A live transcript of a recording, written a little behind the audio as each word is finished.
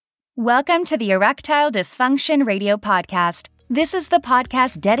Welcome to the Erectile Dysfunction Radio Podcast. This is the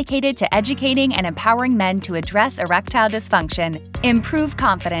podcast dedicated to educating and empowering men to address erectile dysfunction, improve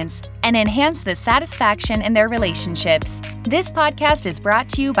confidence, and enhance the satisfaction in their relationships. This podcast is brought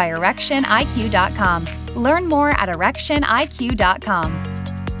to you by ErectionIQ.com. Learn more at ErectionIQ.com.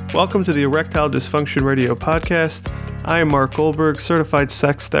 Welcome to the Erectile Dysfunction Radio Podcast. I am Mark Goldberg, certified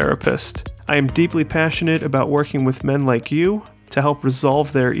sex therapist. I am deeply passionate about working with men like you to help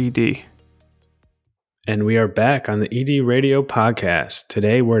resolve their ED. And we are back on the ED Radio Podcast.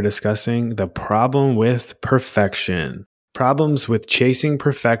 Today we're discussing the problem with perfection. Problems with chasing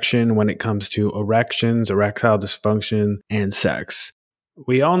perfection when it comes to erections, erectile dysfunction, and sex.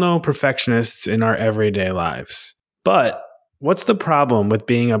 We all know perfectionists in our everyday lives. But what's the problem with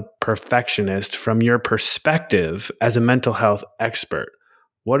being a perfectionist from your perspective as a mental health expert?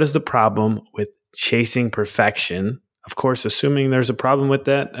 What is the problem with chasing perfection? Of course, assuming there's a problem with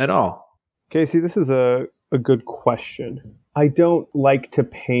that at all. Casey, this is a good question. I don't like to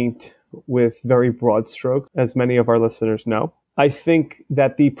paint with very broad strokes, as many of our listeners know. I think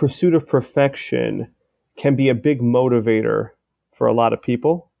that the pursuit of perfection can be a big motivator for a lot of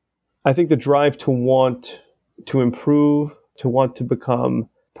people. I think the drive to want to improve, to want to become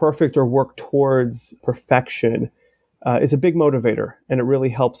perfect or work towards perfection is a big motivator, and it really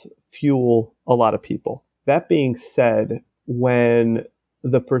helps fuel a lot of people. That being said, when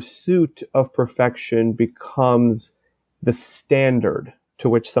the pursuit of perfection becomes the standard to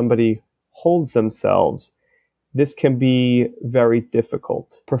which somebody holds themselves, this can be very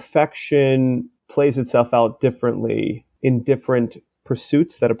difficult. Perfection plays itself out differently in different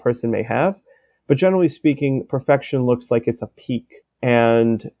pursuits that a person may have. But generally speaking, perfection looks like it's a peak.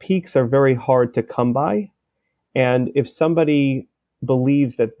 And peaks are very hard to come by. And if somebody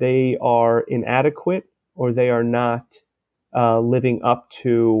believes that they are inadequate or they are not living up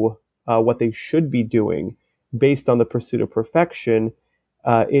to what they should be doing based on the pursuit of perfection,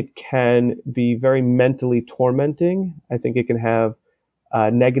 it can be very mentally tormenting. I think it can have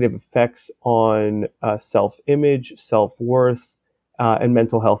negative effects on self-image, self-worth, and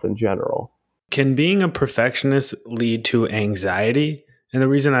mental health in general. Can being a perfectionist lead to anxiety? And the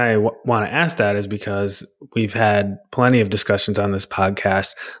reason I want to ask that is because we've had plenty of discussions on this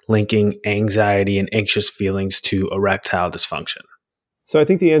podcast linking anxiety and anxious feelings to erectile dysfunction. So I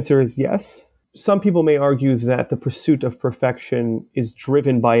think the answer is yes. Some people may argue that the pursuit of perfection is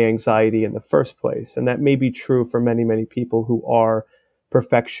driven by anxiety in the first place. And that may be true for many, many people who are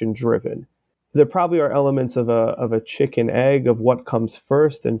perfection driven. There probably are elements of a chicken egg of what comes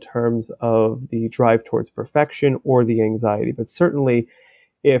first in terms of the drive towards perfection or the anxiety. But certainly,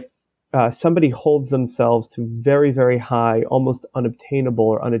 if somebody holds themselves to very, very high, almost unobtainable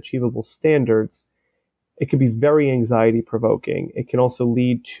or unachievable standards, it can be very anxiety provoking. It can also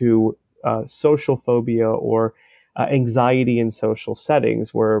lead to social phobia or anxiety in social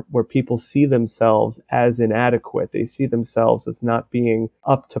settings where people see themselves as inadequate. They see themselves as not being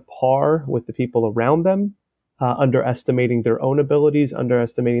up to par with the people around them, underestimating their own abilities,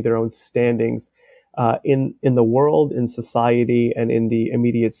 underestimating their own standings in the world, in society, and in the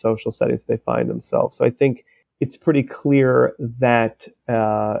immediate social settings they find themselves. So I think it's pretty clear that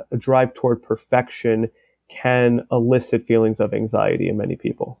a drive toward perfection can elicit feelings of anxiety in many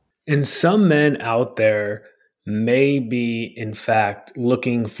people. And some men out there may be, in fact,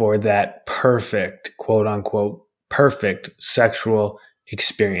 looking for that perfect, quote unquote, perfect sexual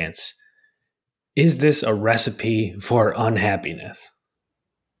experience. Is this a recipe for unhappiness?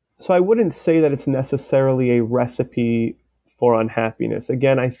 So I wouldn't say that it's necessarily a recipe for unhappiness.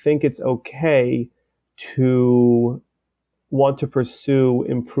 Again, I think it's okay to want to pursue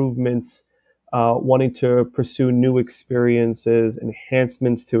improvements, wanting to pursue new experiences,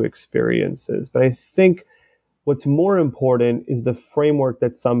 enhancements to experiences. But I think what's more important is the framework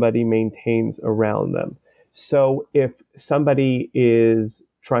that somebody maintains around them. So if somebody is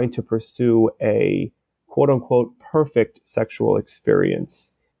trying to pursue a quote unquote perfect sexual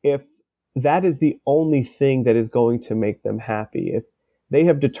experience, if that is the only thing that is going to make them happy, if they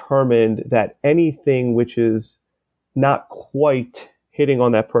have determined that anything which is not quite hitting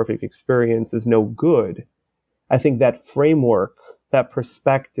on that perfect experience is no good, I think that framework, that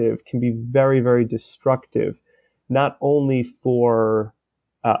perspective can be very, very destructive, not only for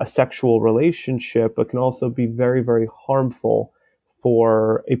a sexual relationship, but can also be very, very harmful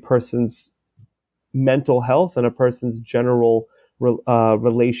for a person's mental health and a person's general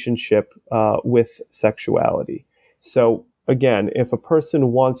relationship with sexuality. So again, if a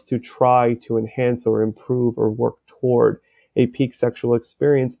person wants to try to enhance or improve or work toward a peak sexual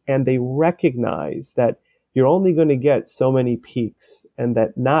experience, and they recognize that you're only going to get so many peaks, and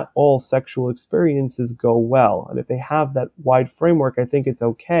that not all sexual experiences go well. And if they have that wide framework, I think it's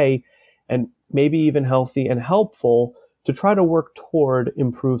okay and maybe even healthy and helpful to try to work toward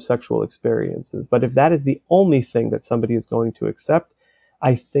improved sexual experiences. But if that is the only thing that somebody is going to accept,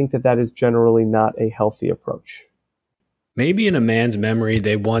 I think that that is generally not a healthy approach. Maybe in a man's memory,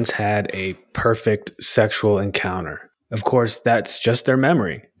 they once had a perfect sexual encounter. Of course, that's just their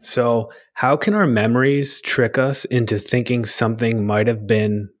memory. So how can our memories trick us into thinking something might have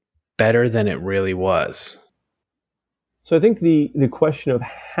been better than it really was? So I think the question of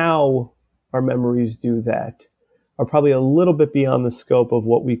how our memories do that are probably a little bit beyond the scope of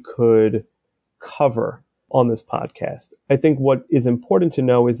what we could cover on this podcast. I think what is important to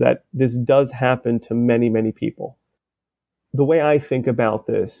know is that this does happen to many, many people. The way I think about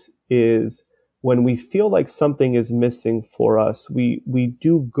this is when we feel like something is missing for us, we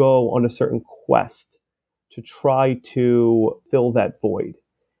do go on a certain quest to try to fill that void.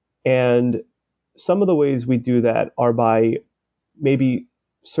 And some of the ways we do that are by maybe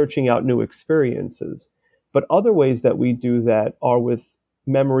searching out new experiences. But other ways that we do that are with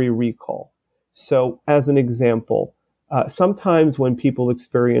memory recall. So as an example, sometimes when people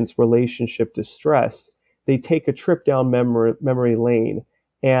experience relationship distress, they take a trip down memory lane,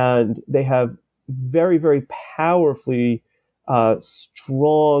 and they have very, very powerfully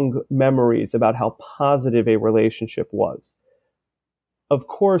strong memories about how positive a relationship was. Of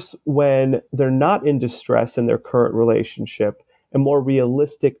course, when they're not in distress in their current relationship, a more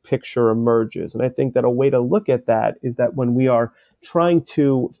realistic picture emerges. And I think that a way to look at that is that when we are trying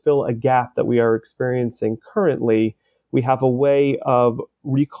to fill a gap that we are experiencing currently, we have a way of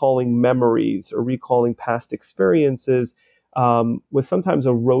recalling memories or recalling past experiences with sometimes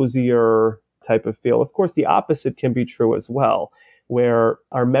a rosier type of feel. Of course, the opposite can be true as well, where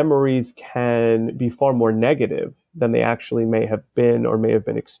our memories can be far more negative than they actually may have been or may have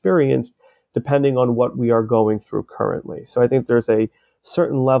been experienced, depending on what we are going through currently. So I think there's a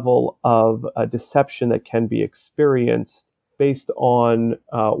certain level of deception that can be experienced based on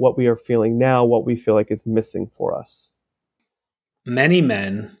what we are feeling now, what we feel like is missing for us. Many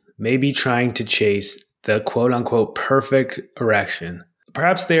men may be trying to chase the quote-unquote perfect erection.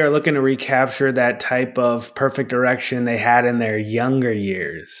 Perhaps they are looking to recapture that type of perfect erection they had in their younger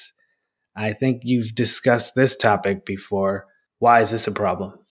years. I think you've discussed this topic before. Why is this a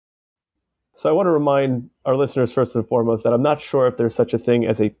problem? So I want to remind our listeners first and foremost that I'm not sure if there's such a thing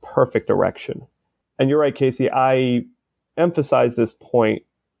as a perfect erection. And you're right, Casey, I emphasize this point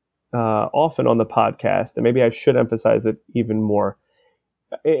often on the podcast, and maybe I should emphasize it even more.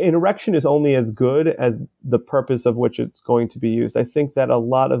 An erection is only as good as the purpose of which it's going to be used. I think that a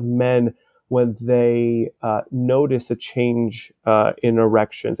lot of men, when they notice a change in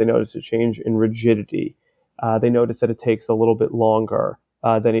erections, they notice a change in rigidity, they notice that it takes a little bit longer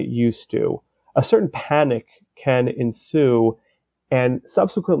than it used to. A certain panic can ensue, and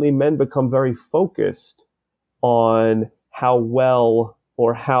subsequently men become very focused on how well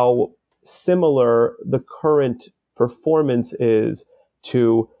or how similar the current performance is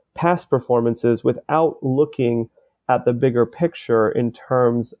to past performances without looking at the bigger picture in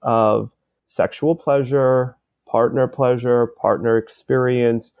terms of sexual pleasure, partner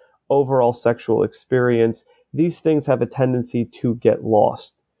experience, overall sexual experience. These things have a tendency to get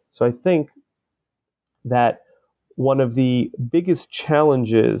lost. So I think that one of the biggest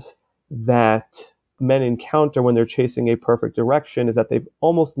challenges that men encounter when they're chasing a perfect erection is that they've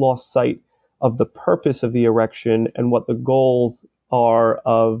almost lost sight of the purpose of the erection and what the goals are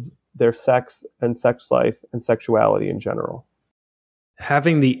of their sex and sex life and sexuality in general.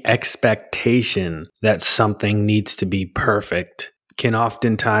 Having the expectation that something needs to be perfect can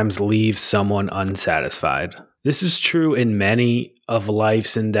oftentimes leave someone unsatisfied. This is true in many of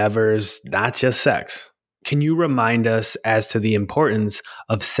life's endeavors, not just sex. Can you remind us as to the importance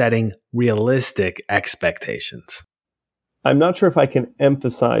of setting realistic expectations? I'm not sure if I can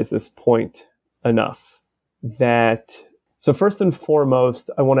emphasize this point enough. So first and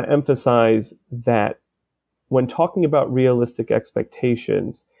foremost, I want to emphasize that when talking about realistic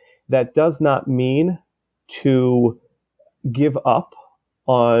expectations, that does not mean to give up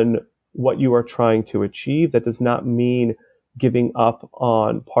on what you are trying to achieve. That does not mean giving up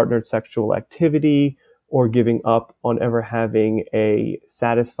on partnered sexual activity or giving up on ever having a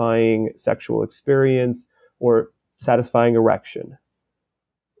satisfying sexual experience or satisfying erection.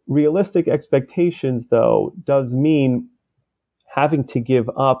 Realistic expectations, though, does mean having to give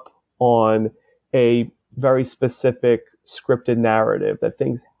up on a very specific scripted narrative, that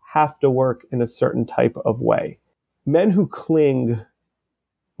things have to work in a certain type of way. Men who cling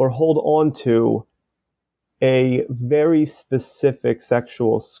or hold on to a very specific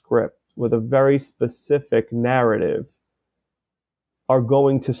sexual script with a very specific narrative are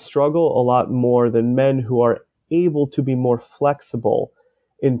going to struggle a lot more than men who are able to be more flexible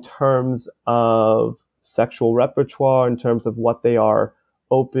in terms of sexual repertoire, in terms of what they are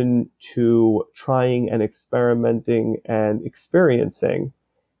open to trying and experimenting and experiencing,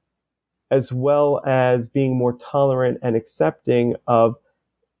 as well as being more tolerant and accepting of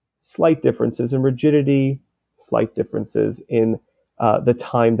slight differences in rigidity, slight differences in the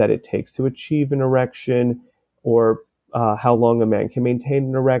time that it takes to achieve an erection, or how long a man can maintain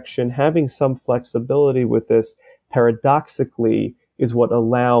an erection. Having some flexibility with this, paradoxically, is what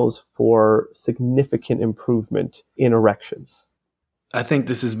allows for significant improvement in erections. I think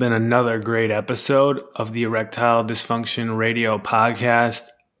this has been another great episode of the Erectile Dysfunction Radio Podcast.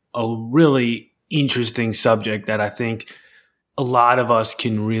 A really interesting subject that I think a lot of us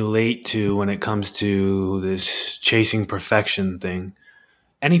can relate to when it comes to this chasing perfection thing.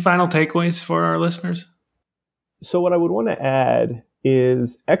 Any final takeaways for our listeners? So what I would want to add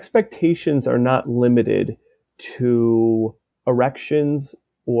is expectations are not limited to erections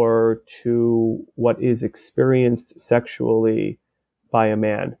or to what is experienced sexually by a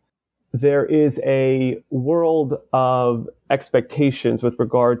man. There is a world of expectations with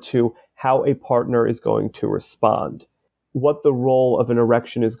regard to how a partner is going to respond, what the role of an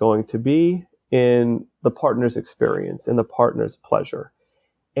erection is going to be in the partner's experience, in the partner's pleasure.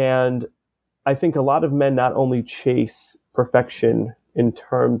 And I think a lot of men not only chase perfection in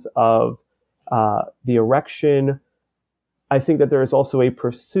terms of the erection, I think that there is also a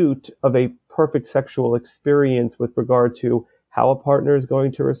pursuit of a perfect sexual experience with regard to how a partner is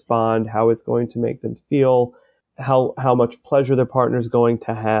going to respond, how it's going to make them feel, how much pleasure their partner is going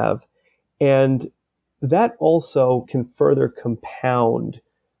to have. And that also can further compound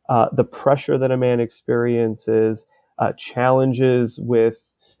the pressure that a man experiences, challenges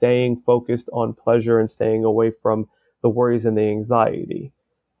with staying focused on pleasure and staying away from the worries and the anxiety.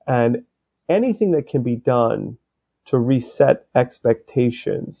 And anything that can be done to reset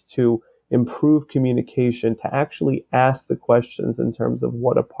expectations, to improve communication, to actually ask the questions in terms of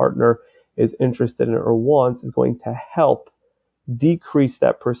what a partner is interested in or wants, is going to help decrease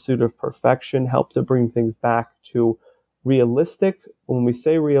that pursuit of perfection, help to bring things back to realistic. When we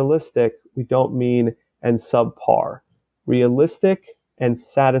say realistic, we don't mean and subpar. Realistic and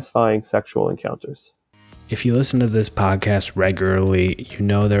satisfying sexual encounters. If you listen to this podcast regularly, you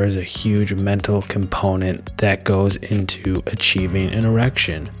know there is a huge mental component that goes into achieving an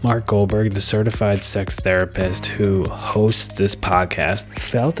erection. Mark Goldberg, the certified sex therapist who hosts this podcast,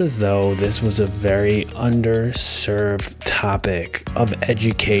 felt as though this was a very underserved topic of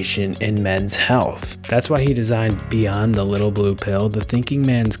education in men's health. That's why he designed Beyond the Little Blue Pill, the thinking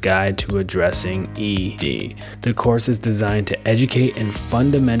man's guide to addressing ED. The course is designed to educate and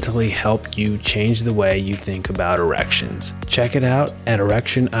fundamentally help you change the way you think about erections. Check it out at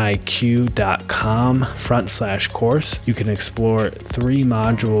erectioniq.com/course. You can explore 3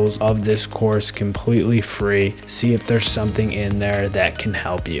 modules of this course completely free. See if there's something in there that can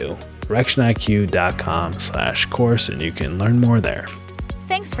help you. erectioniq.com/course, and you can learn more there.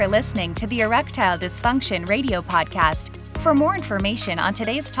 Thanks for listening to the Erectile Dysfunction Radio Podcast. For more information on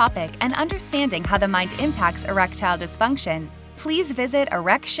today's topic and understanding how the mind impacts erectile dysfunction, please visit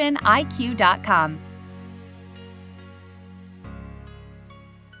erectioniq.com.